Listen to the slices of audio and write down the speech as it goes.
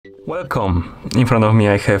Welcome! In front of me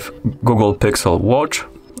I have Google Pixel Watch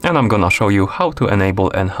and I'm gonna show you how to enable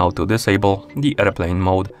and how to disable the airplane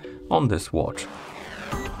mode on this watch.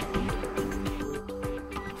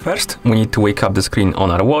 First, we need to wake up the screen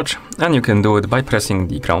on our watch, and you can do it by pressing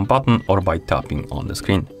the crown button or by tapping on the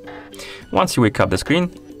screen. Once you wake up the screen,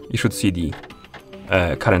 you should see the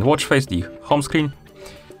current watch face, the home screen.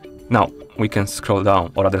 Now, we can scroll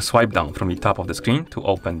down, or rather swipe down from the top of the screen to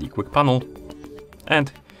open the quick panel. And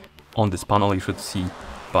on this panel, you should see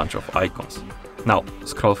a bunch of icons. Now,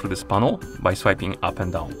 scroll through this panel by swiping up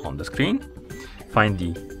and down on the screen. Find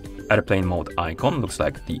the airplane mode icon, looks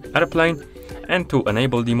like the airplane. And to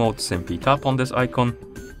enable the mode, simply tap on this icon.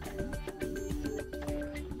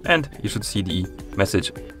 And you should see the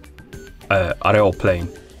message aeroplane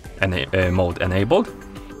mode enabled.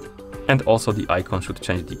 And also the icon should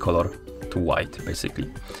change the color to white,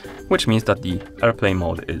 basically, which means that the airplane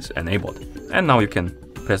mode is enabled. And now you can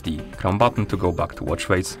press the crown button to go back to watch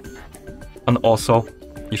face. And also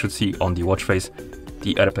you should see on the watch face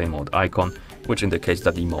the airplane mode icon, which indicates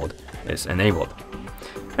that the mode is enabled.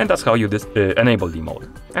 And that's how you enable the mode.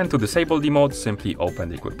 And to disable the mode, simply open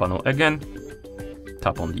the quick panel again,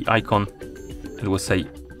 tap on the icon, it will say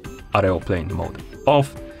aeroplane mode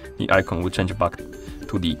off, the icon will change back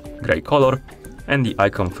to the gray color, and the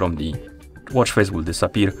icon from the watch face will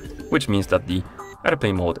disappear, which means that the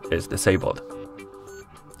airplane mode is disabled.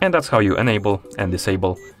 And that's how you enable and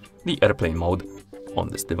disable the airplane mode on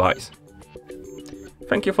this device.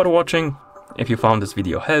 Thank you for watching. If you found this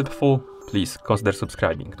video helpful, please consider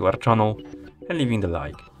subscribing to our channel and leaving the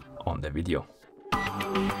like on the video.